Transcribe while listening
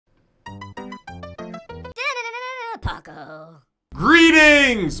Paco.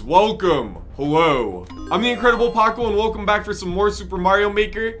 Greetings! Welcome! Hello. I'm the Incredible Paco and welcome back for some more Super Mario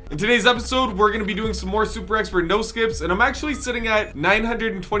Maker. In today's episode, we're going to be doing some more Super Expert no skips, and I'm actually sitting at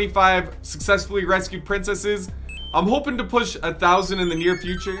 925 successfully rescued princesses. I'm hoping to push 1,000 in the near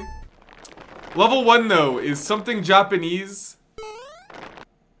future. Level 1 though is something Japanese,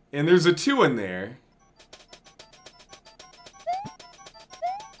 and there's a 2 in there.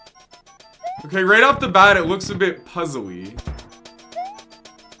 Okay, right off the bat it looks a bit puzzly.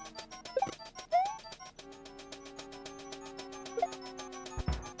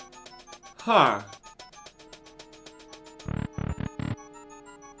 Huh.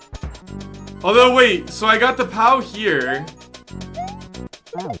 Although, wait, so I got the POW here.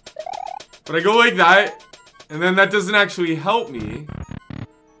 But I go like that, and then that doesn't actually help me.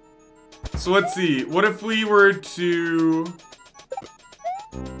 So let's see, what if we were to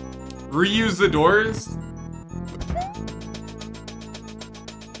reuse the doors?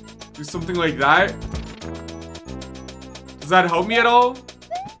 Do something like that? Does that help me at all?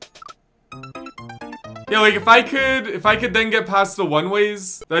 Yeah, like if I could then get past the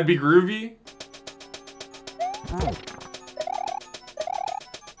one-ways, that'd be groovy.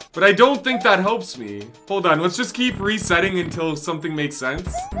 But I don't think that helps me. Hold on, let's just keep resetting until something makes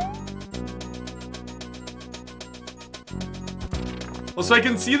sense. Well, so I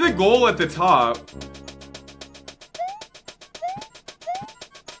can see the goal at the top.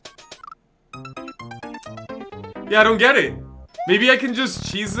 Yeah, I don't get it. Maybe I can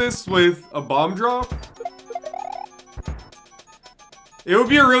just cheese this with a bomb drop? It would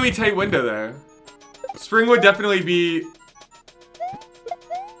be a really tight window there. Spring would definitely be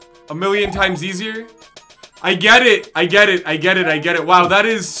a million times easier. I get it. I get it. I get it. I get it. Wow, that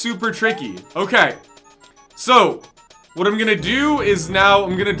is super tricky. Okay. So, what I'm gonna do is now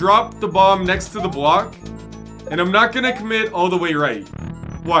I'm gonna drop the bomb next to the block. And I'm not gonna commit all the way right.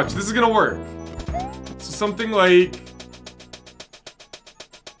 Watch, this is gonna work. So something like...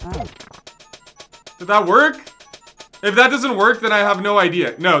 Did that work? If that doesn't work, then I have no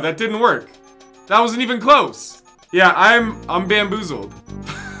idea. No, that didn't work. That wasn't even close. Yeah, I'm bamboozled.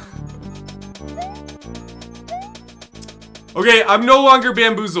 Okay, I'm no longer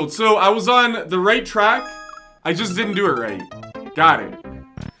bamboozled. So I was on the right track. I just didn't do it right. Got it.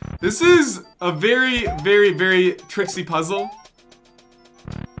 This is a very, very, very tricksy puzzle.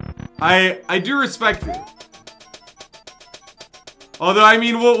 I do respect it. Although, I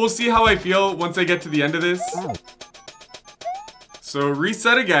mean, we'll see how I feel once I get to the end of this. So,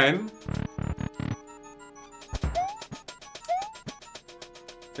 reset again.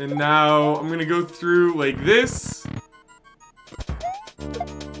 And now, I'm gonna go through like this.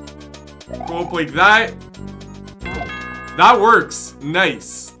 Go up like that. That works.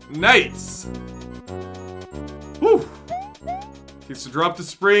 Nice. Nice. Whew. Okay, so drop the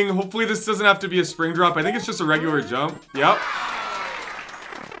spring. Hopefully this doesn't have to be a spring drop. I think it's just a regular jump. Yep.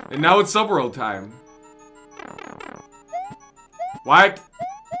 And now it's subworld time. What?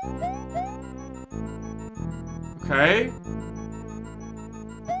 Okay.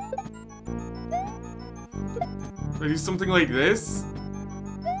 Do I do something like this?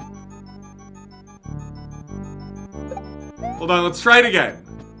 Hold on, let's try it again.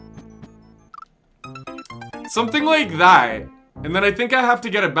 Something like that. And then I think I have to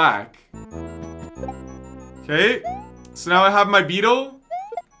get it back. Okay. So now I have my beetle.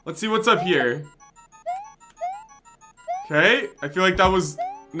 Let's see what's up here. Okay, I feel like that was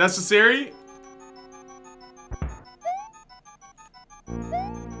necessary.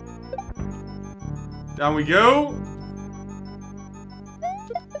 Down we go.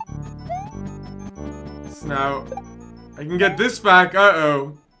 So now I can get this back.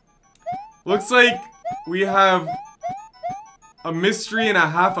 Uh-oh. Looks like we have a mystery and a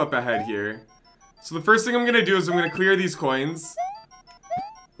half up ahead here. So the first thing I'm gonna do is I'm gonna clear these coins.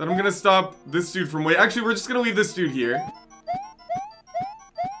 Then I'm gonna stop this dude from Actually, we're just gonna leave this dude here.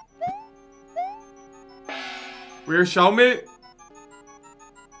 Where's Shelmet?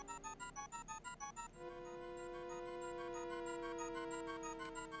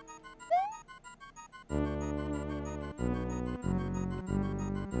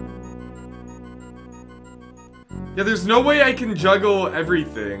 Yeah, there's no way I can juggle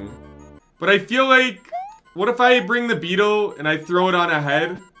everything. But I feel like... What if I bring the beetle and I throw it on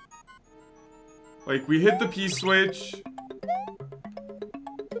ahead? Like, we hit the P-switch.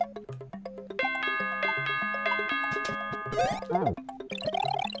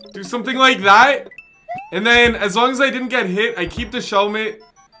 Do something like that. And then, as long as I didn't get hit, I keep the Shelmet.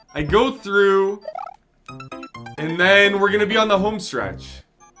 I go through. And then we're gonna be on the home stretch.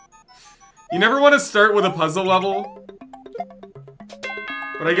 You never want to start with a puzzle level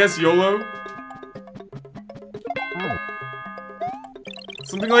But I guess YOLO.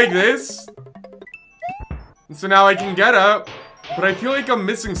 Something like this. And so now I can get up. But I feel like I'm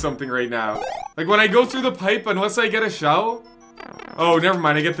missing something right now. Like when I go through the pipe, unless I get a shell. Oh, never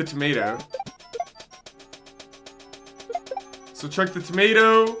mind. I get the tomato. So chuck the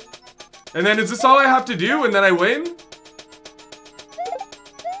tomato. And then is this all I have to do? And then I win?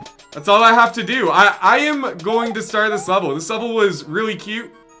 That's all I have to do. I am going to start this level. This level was really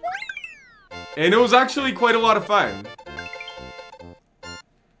cute. And it was actually quite a lot of fun.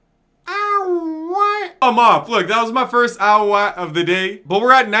 Ow, what? I'm off. Look, that was my first ow what of the day. But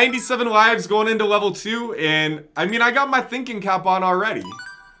we're at 97 lives going into level 2. And, I mean, I got my thinking cap on already.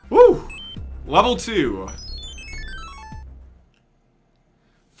 Woo! Level 2.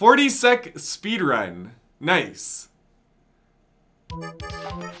 40-sec speedrun. Nice.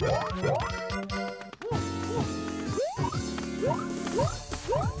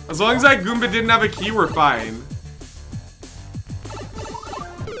 As long as that Goomba didn't have a key, we're fine.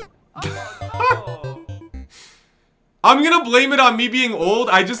 I'm gonna blame it on me being old.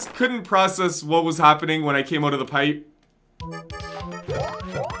 I just couldn't process what was happening when I came out of the pipe.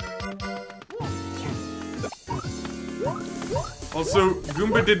 Also,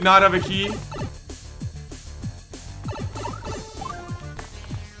 Goomba did not have a key.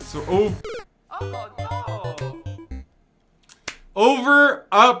 So, oh no. Over,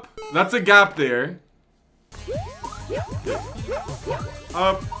 up. That's a gap there.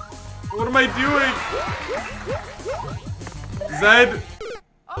 Up. What am I doing? Zed.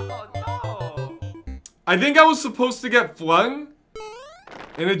 I think I was supposed to get flung.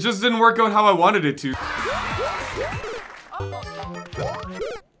 And it just didn't work out how I wanted it to.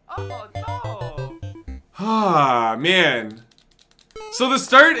 Ah, man. So the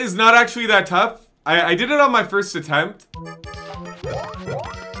start is not actually that tough. I did it on my first attempt.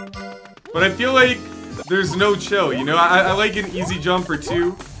 But I feel like there's no chill, you know? I like an easy jump or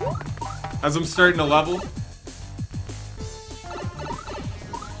two as I'm starting a level.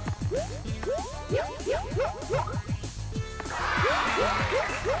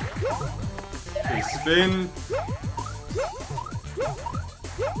 Okay, spin.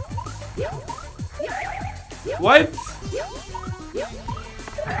 What?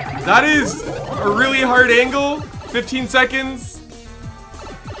 That is a really hard angle. 15 seconds.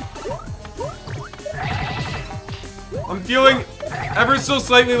 I'm feeling ever so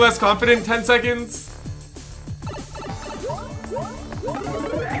slightly less confident. 10 seconds.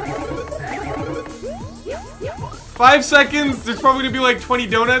 Five seconds. There's probably gonna be like 20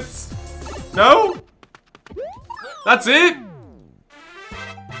 donuts. No? That's it?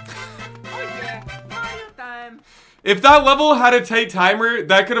 If that level had a tight timer,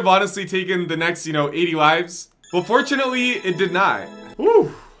 that could have honestly taken the next, 80 lives. But fortunately, it did not.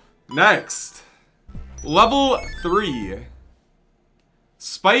 Whew. Next. Level 3.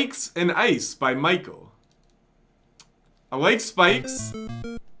 Spikes and Ice by Michael. I like spikes.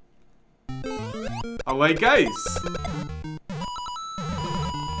 I like ice.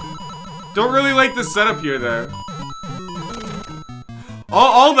 Don't really like the setup here, though.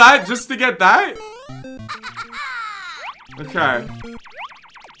 All that just to get that? Okay.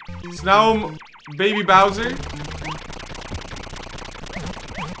 So now I'm Baby Bowser.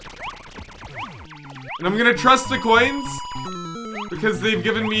 And I'm gonna trust the coins because they've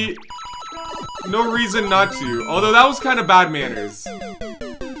given me no reason not to. Although that was kind of bad manners.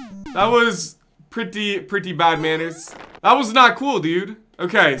 That was pretty bad manners. That was not cool, dude.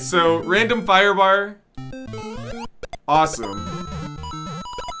 Okay, so random fire bar. Awesome.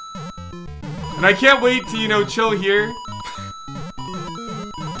 And I can't wait to, chill here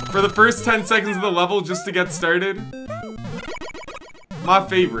for the first 10 seconds of the level just to get started. My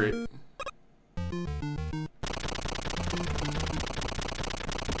favorite.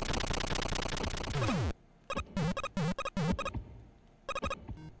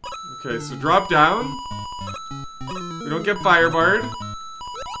 Okay, so drop down. We don't get firebarred.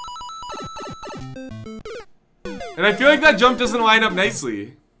 And I feel like that jump doesn't line up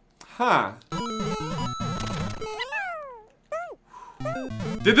nicely. Huh.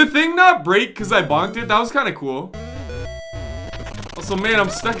 Did the thing not break because I bonked it? That was kind of cool. Also, man, I'm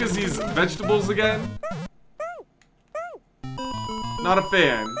stuck as these vegetables again. Not a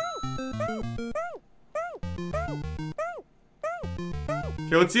fan.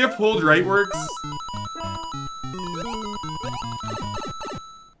 Okay, let's see if hold right works.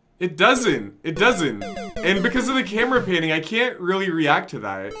 It doesn't. It doesn't. And because of the camera panning, I can't really react to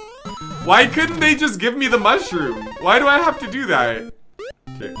that. Why couldn't they just give me the mushroom? Why do I have to do that?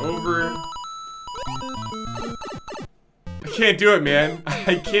 Okay, over. I can't do it, man.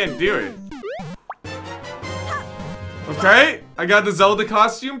 I can't do it. Okay, I got the Zelda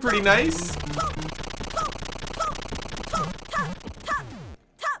costume, pretty nice.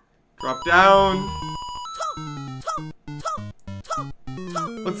 Drop down.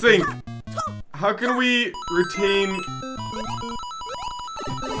 Let's think. How can we retain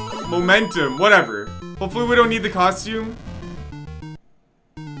momentum? Whatever. Hopefully we don't need the costume.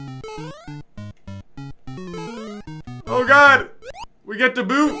 Oh god! We get to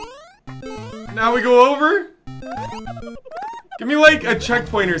boot. Now we go over. Give me like a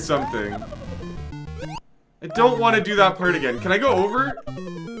checkpoint or something. I don't want to do that part again. Can I go over?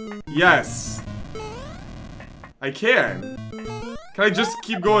 Yes. I can. Can I just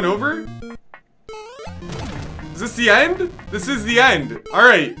keep going over? Is this the end? This is the end.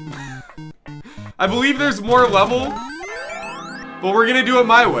 Alright. I believe there's more level, but we're gonna do it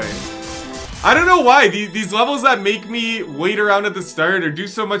my way. I don't know why. These levels that make me wait around at the start or do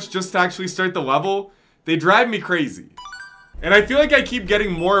so much just to actually start the level, they drive me crazy. And I feel like I keep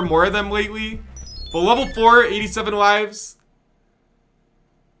getting more and more of them lately. But level 4, 87 lives.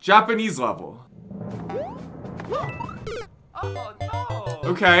 Japanese level. Oh, no.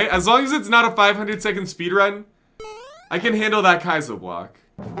 Okay, as long as it's not a 500-second speedrun, I can handle that Kaizo block.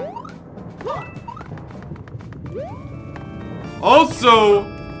 Also,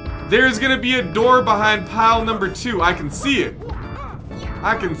 there's gonna be a door behind pile number 2. I can see it.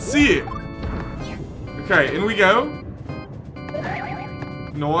 I can see it. Okay, in we go.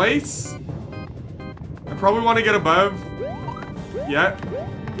 Nice. I probably want to get above. Yeah.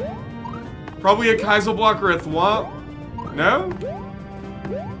 Probably a Kaizo block or a thwomp. No?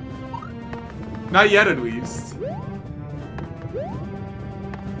 Not yet, at least.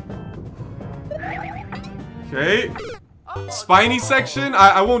 Okay. Spiny section?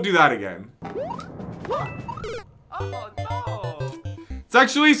 I won't do that again. Oh, no. It's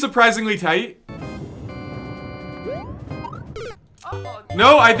actually surprisingly tight.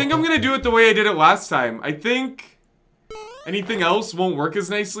 No, I think I'm gonna do it the way I did it last time. I think anything else won't work as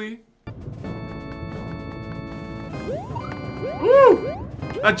nicely. Woo!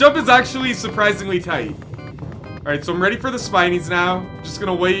 That jump is actually surprisingly tight. Alright, so I'm ready for the spinies now. Just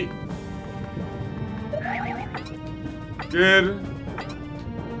gonna wait. Good.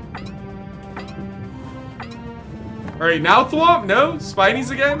 Alright, now thwomp? No?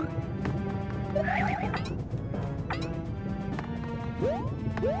 Spinies again?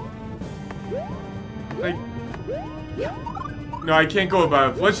 No, I can't go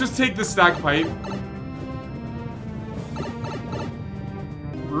above. Let's just take the stack pipe.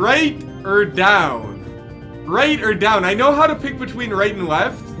 Right or down? Right or down? I know how to pick between right and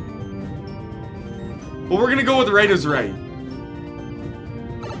left. But we're gonna go with right as right.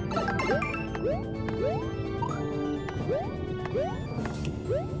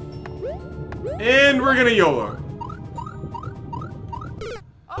 And we're gonna YOLO.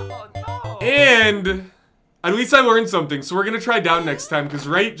 Oh, no. And at least I learned something, so we're gonna try down next time, because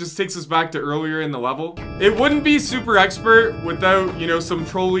right just takes us back to earlier in the level. It wouldn't be super expert without, you know, some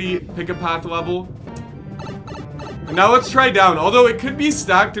trolley pick-a-path level. And now let's try down, although it could be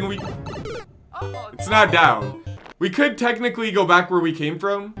stacked and it's not down. We could technically go back where we came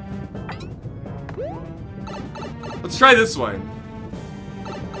from. Let's try this one.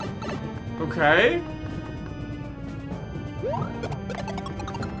 Okay.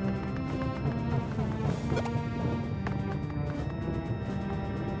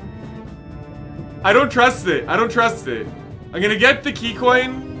 I don't trust it. I don't trust it. I'm gonna get the key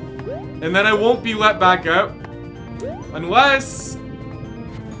coin, and then I won't be let back up. Unless...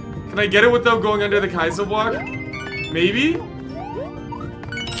 Can I get it without going under the Kaizo block? Maybe?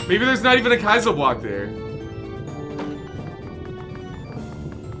 Maybe there's not even a Kaizo block there.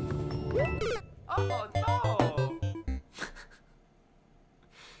 Oh, no.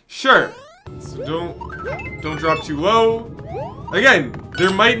 Sure. So don't drop too low. Again,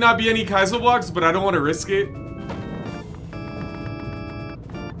 there might not be any Kaizo blocks, but I don't want to risk it.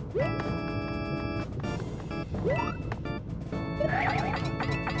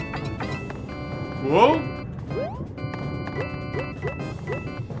 Cool.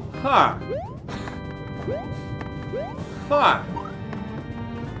 Huh. Huh.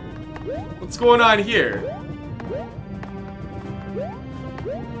 What's going on here?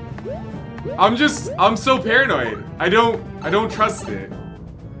 I'm so paranoid. I don't trust it.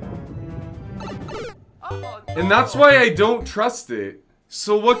 And that's why I don't trust it.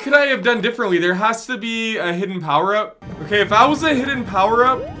 So what could I have done differently? There has to be a hidden power-up. Okay, if I was a hidden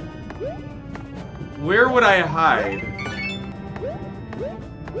power-up, where would I hide?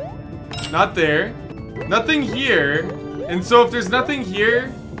 Not there. Nothing here. And so if there's nothing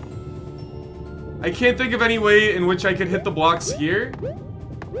here, I can't think of any way in which I could hit the blocks here.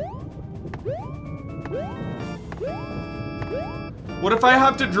 What if I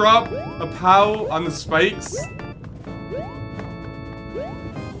have to drop a POW on the spikes?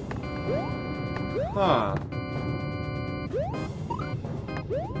 Huh.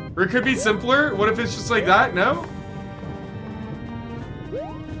 Or it could be simpler. What if it's just like that? No?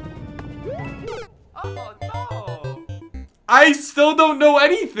 Oh no! I still don't know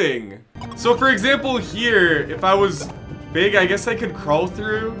anything. So for example here, if I was big, I guess I could crawl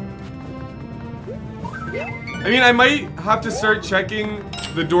through. I mean, I might have to start checking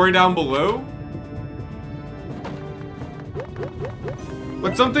the door down below.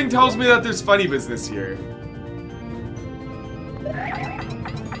 But something tells me that there's funny business here.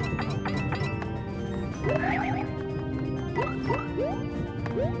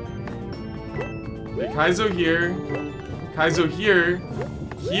 Okay, Kaizo here. Kaizo here.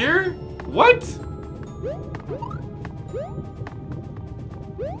 Here? What?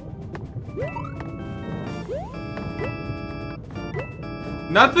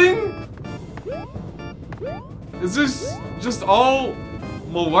 Nothing? Is this just all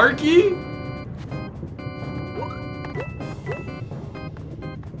malarkey?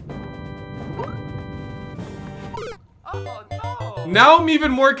 Oh no! Now I'm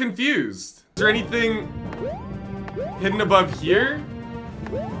even more confused. Is there anything hidden above here?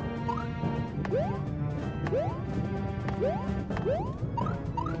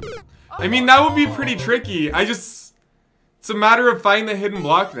 I mean, that would be pretty tricky. It's a matter of finding the hidden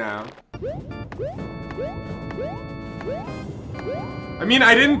block now. I mean,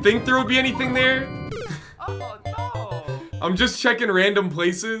 I didn't think there would be anything there. Oh no! I'm just checking random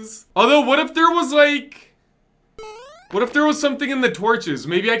places. Although, what if there was like... What if there was something in the torches?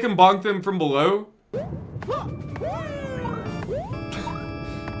 Maybe I can bonk them from below?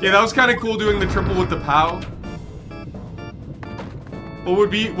 Okay, that was kind of cool doing the triple with the POW. What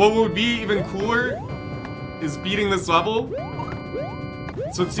would be even cooler is beating this level.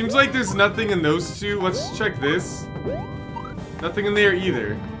 So it seems like there's nothing in those two. Let's check this. Nothing in there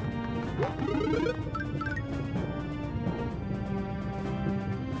either.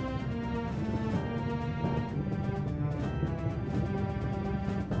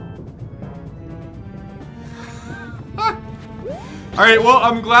 Alright, well,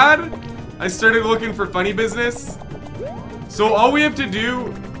 I'm glad I started looking for funny business. So all we have to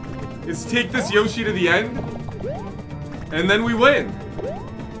do is take this Yoshi to the end, and then we win.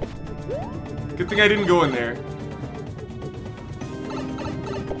 Good thing I didn't go in there.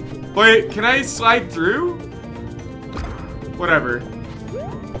 Wait, can I slide through? Whatever.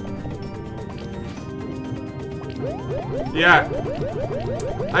 Yeah.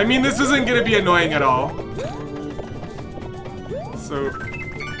 I mean, this isn't gonna be annoying at all. So,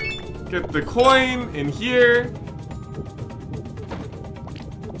 get the coin in here.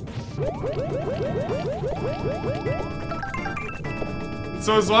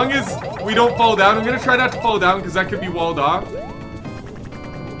 So as long as we don't fall down, I'm gonna try not to fall down because that could be walled off.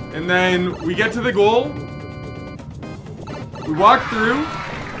 And then we get to the goal. We walk through.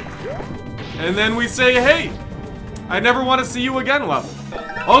 And then we say, hey, I never want to see you again level.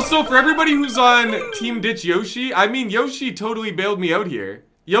 Also, for everybody who's on Team Ditch Yoshi, I mean, Yoshi totally bailed me out here.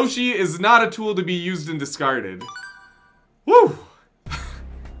 Yoshi is not a tool to be used and discarded. Woo!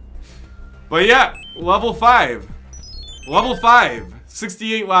 But yeah, level 5. Level 5,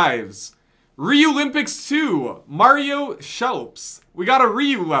 68 lives. Ryu-Olympics 2, Mario Shelps. We got a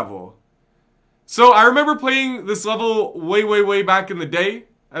Ryu level. So I remember playing this level way back in the day,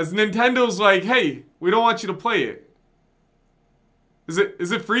 as Nintendo's like, hey, we don't want you to play it. Is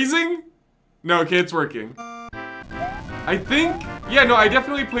it freezing? No, okay, it's working. I think, yeah, no, I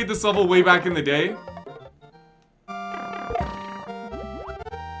definitely played this level way back in the day.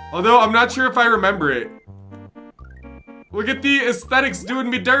 Although, I'm not sure if I remember it. Look at the aesthetics doing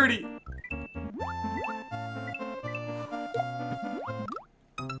me dirty.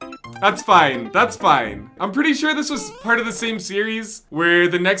 That's fine, that's fine. I'm pretty sure this was part of the same series, where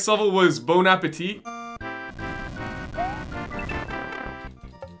the next level was Bon Appetit.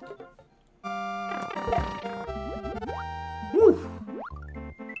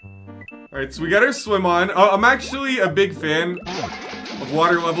 Alright, so we got our swim on. I'm actually a big fan of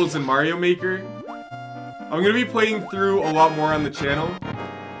water levels in Mario Maker. I'm gonna be playing through a lot more on the channel.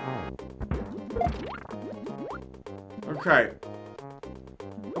 Okay.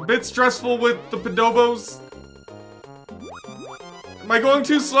 A bit stressful with the Padobos. Am I going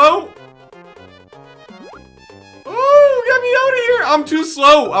too slow? Oh, get me out of here! I'm too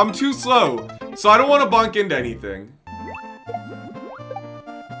slow. I'm too slow. So I don't want to bonk into anything.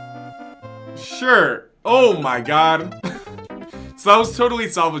 Sure. Oh my god. So that was totally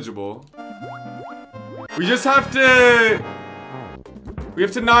salvageable. We just have to... We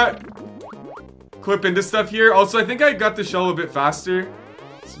have to not clip into stuff here. Also, I think I got the shell a bit faster.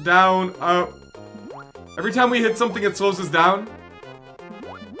 So down, up. Every time we hit something, it slows us down.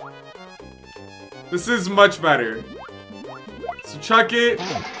 This is much better. So chuck it.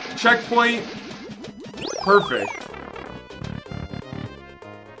 Checkpoint. Perfect.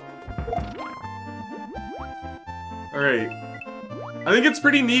 Alright. I think it's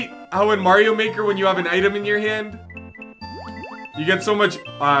pretty neat how in Mario Maker, when you have an item in your hand, you get so much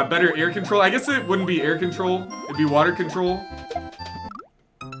better air control. I guess it wouldn't be air control. It'd be water control.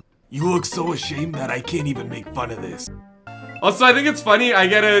 You look so ashamed that I can't even make fun of this. Also, I think it's funny. I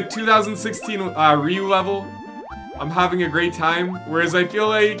get a 2016 Ryu level. I'm having a great time. Whereas I feel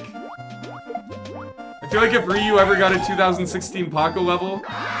like if Ryu ever got a 2016 Paco level,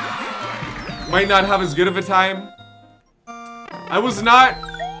 might not have as good of a time. I'm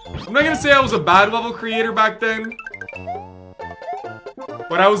not gonna say I was a bad level creator back then,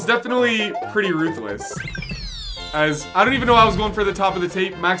 but I was definitely pretty ruthless. As I don't even know how I was going for the top of the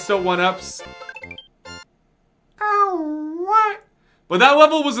tape, maxed out 1-ups. Oh, what? But that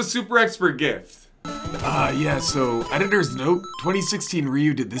level was a super expert gift. Yeah, so editor's note, 2016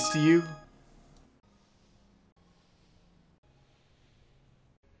 Ryu did this to you?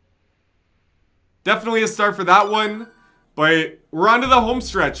 Definitely a star for that one. But we're on to the home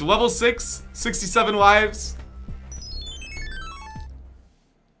stretch. Level 6, 67 lives.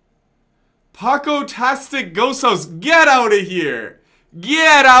 Paco-tastic Ghost House. Get out of here.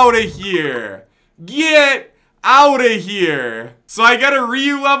 Get out of here. Get out of here. So I get a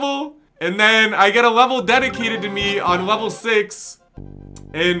Ryu level, and then I get a level dedicated to me on level 6.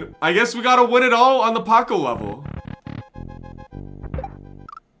 And I guess we gotta win it all on the Paco level.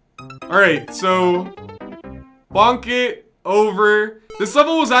 Alright, so bonk it over. This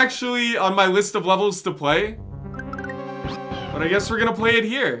level was actually on my list of levels to play, but I guess we're gonna play it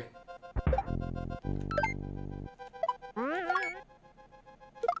here.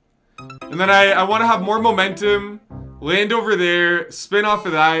 And then I want to have more momentum, land over there, spin off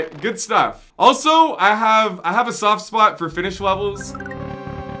of that. Good stuff. Also, I have a soft spot for finish levels.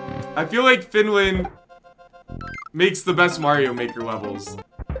 I feel like Finland makes the best Mario Maker levels.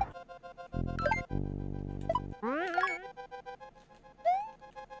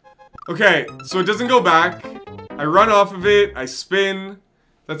 Okay, so it doesn't go back. I run off of it, I spin.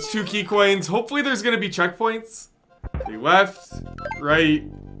 That's 2 key coins. Hopefully there's gonna be checkpoints. Okay, left, right,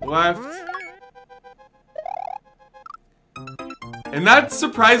 left. And that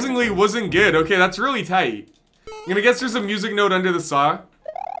surprisingly wasn't good. Okay, that's really tight. I'm gonna guess there's a music note under the saw.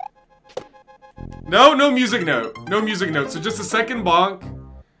 No, no music note. No music note. So just a second bonk.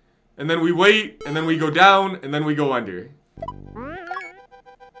 And then we wait, and then we go down, and then we go under.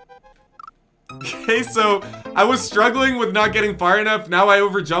 Okay, so I was struggling with not getting far enough. Now I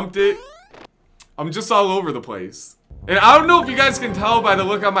overjumped it. I'm just all over the place. And I don't know if you guys can tell by the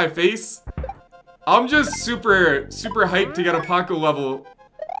look on my face. I'm just super hyped to get a Paco level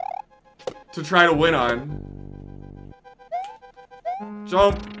to try to win on.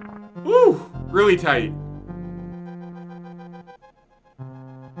 Jump. Woo! Really tight.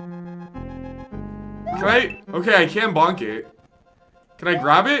 Can I? Okay, I can bonk it. Can I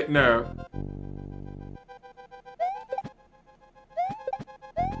grab it? No.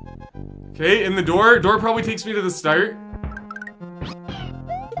 Okay, in the door. Door probably takes me to the start.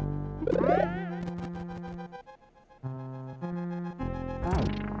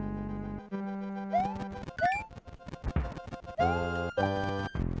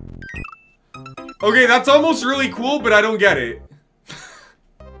 Okay, that's almost really cool, but I don't get it.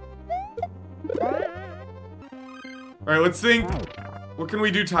 Alright, let's think. What can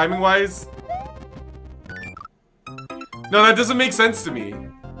we do timing-wise? No, that doesn't make sense to me.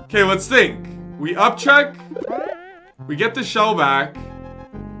 Okay, let's think. We upchuck. We get the shell back.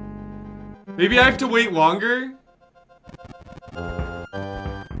 Maybe I have to wait longer.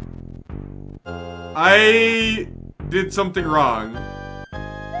 I did something wrong.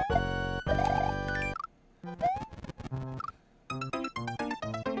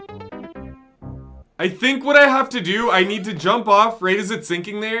 I think what I have to do, I need to jump off right as it's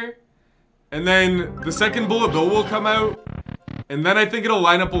sinking there. And then the second bullet bill will come out. And then I think it'll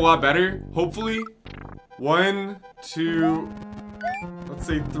line up a lot better, hopefully. 1, 2, let's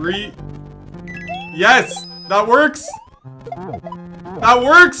say 3. Yes, that works. That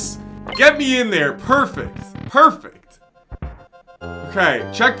works. Get me in there. Perfect. Perfect. Okay,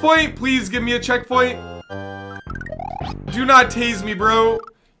 checkpoint. Please give me a checkpoint. Do not tase me, bro.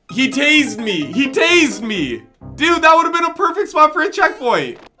 He tased me. He tased me. Dude, that would have been a perfect spot for a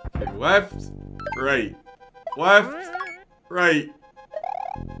checkpoint. Okay, left, right, left, right.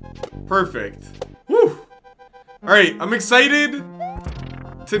 Perfect. Woo. All right, I'm excited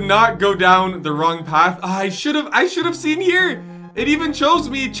to not go down the wrong path. I should have seen here. It even shows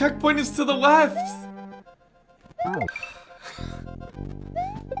me checkpoint is to the left.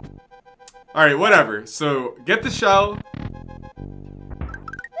 All right, whatever. So get the shell.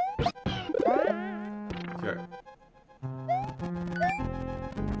 Okay.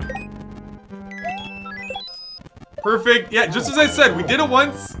 Perfect. Yeah, just as I said, we did it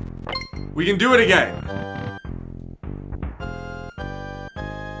once. We can do it again.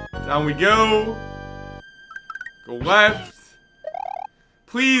 Down we go. Go left.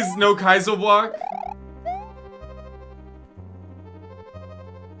 Please, no Kaizo block.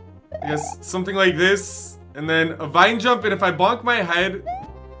 I guess something like this. And then a vine jump, and if I bonk my head,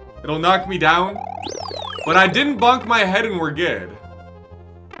 it'll knock me down. But I didn't bonk my head and we're good.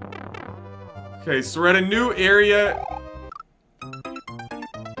 Okay, so we're at a new area.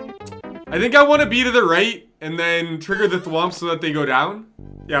 I think I want to be to the right and then trigger the thwomp so that they go down.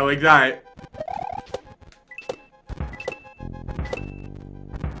 Yeah, like that.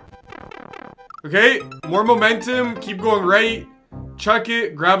 Okay, more momentum. Keep going right. Chuck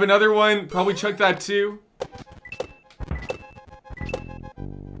it. Grab another one. Probably chuck that too.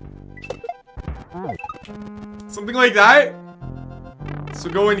 Something like that. So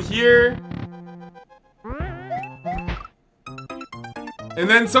go in here. And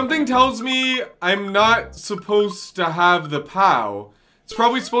then something tells me I'm not supposed to have the POW. It's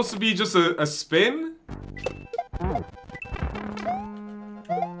probably supposed to be just a spin.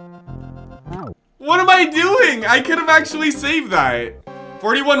 What am I doing? I could have actually saved that.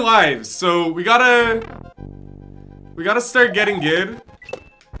 41 lives, so we gotta start getting good.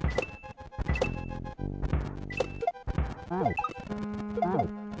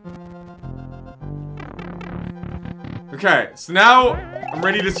 Okay, so now I'm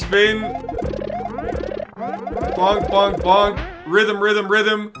ready to spin. Bonk, bonk, bonk. Rhythm, rhythm,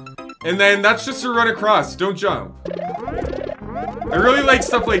 rhythm. And then that's just to run across. Don't jump. I really like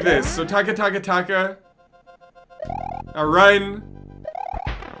stuff like this. So taka, taka, taka. Now run.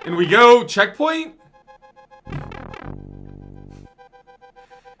 And we go. Checkpoint.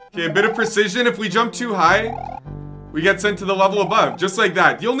 Okay, a bit of precision. If we jump too high, we get sent to the level above. Just like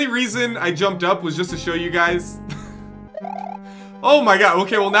that. The only reason I jumped up was just to show you guys. Oh my god.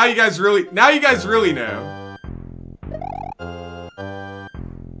 Okay, well now you guys really know.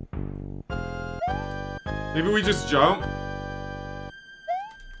 Maybe we just jump.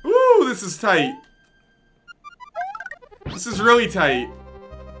 Ooh, this is tight. This is really tight.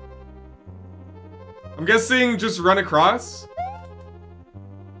 I'm guessing just run across.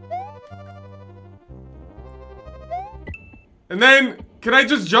 And then, can I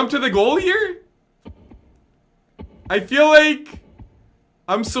just jump to the goal here? I feel like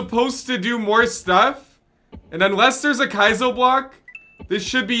I'm supposed to do more stuff. And unless there's a Kaizo block, this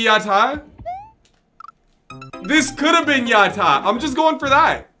should be Yata. This could have been Yata. I'm just going for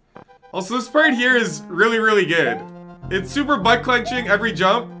that. Also, this part here is really, really good. It's super butt clenching every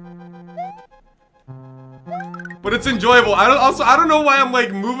jump. But it's enjoyable. I don't know why I'm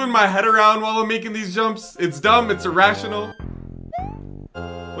like moving my head around while I'm making these jumps. It's dumb, it's irrational.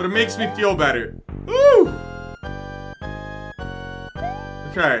 But it makes me feel better. Woo!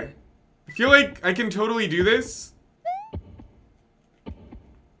 Okay. I feel like I can totally do this.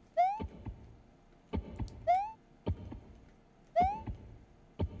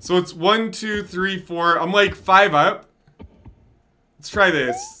 So it's 1, 2, 3, 4. I'm like 5 up. Let's try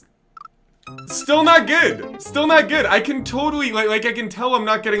this. Still not good. Still not good. I can totally, like I can tell I'm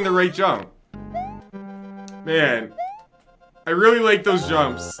not getting the right jump. Man. I really like those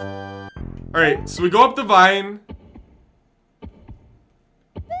jumps. Alright, so we go up the vine.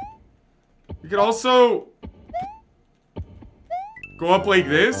 We could also go up like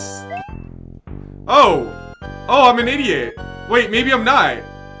this. Oh! Oh, I'm an idiot. Wait, maybe I'm not.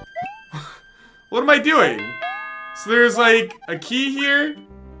 What am I doing? So there's like a key here.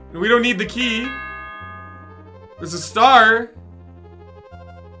 And we don't need the key. There's a star.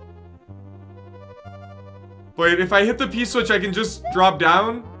 But if I hit the P switch, I can just drop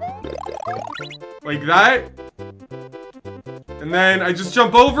down. Like that. And then I just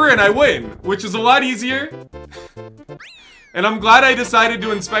jump over and I win. Which is a lot easier. And I'm glad I decided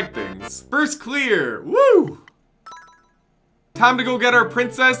to inspect things. First clear. Woo! Time to go get our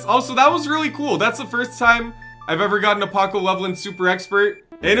princess. Also, that was really cool. That's the first time I've ever gotten a Paco level in Super Expert.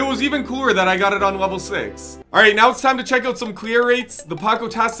 And it was even cooler that I got it on level 6. Alright, now it's time to check out some clear rates. The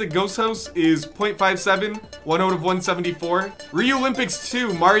Paco-tastic Ghost House is 0.57, 1 out of 174. Ryu Olympics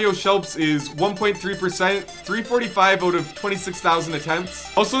 2 Mario Shelps is 1.3%, 345 out of 26,000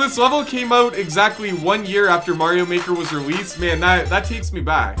 attempts. Also, this level came out exactly 1 year after Mario Maker was released. Man, that takes me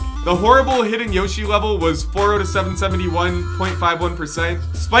back. The horrible Hidden Yoshi level was 4 out of 771,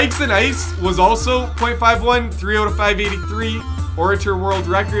 0.51%. Spikes and Ice was also 0.51, 3 out of 583. Orator World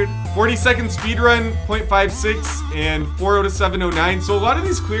Record. 40-second speedrun, 0.56, and 4 out of 709. So a lot of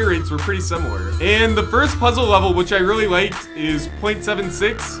these clear rates were pretty similar. And the first puzzle level, which I really liked, is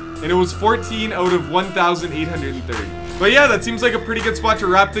 0.76, and it was 14 out of 1,830. But yeah, that seems like a pretty good spot to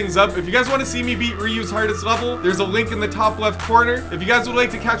wrap things up. If you guys want to see me beat Ryu's hardest level, there's a link in the top left corner. If you guys would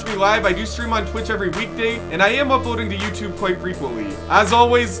like to catch me live, I do stream on Twitch every weekday, and I am uploading to YouTube quite frequently. As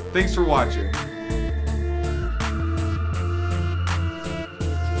always, thanks for watching.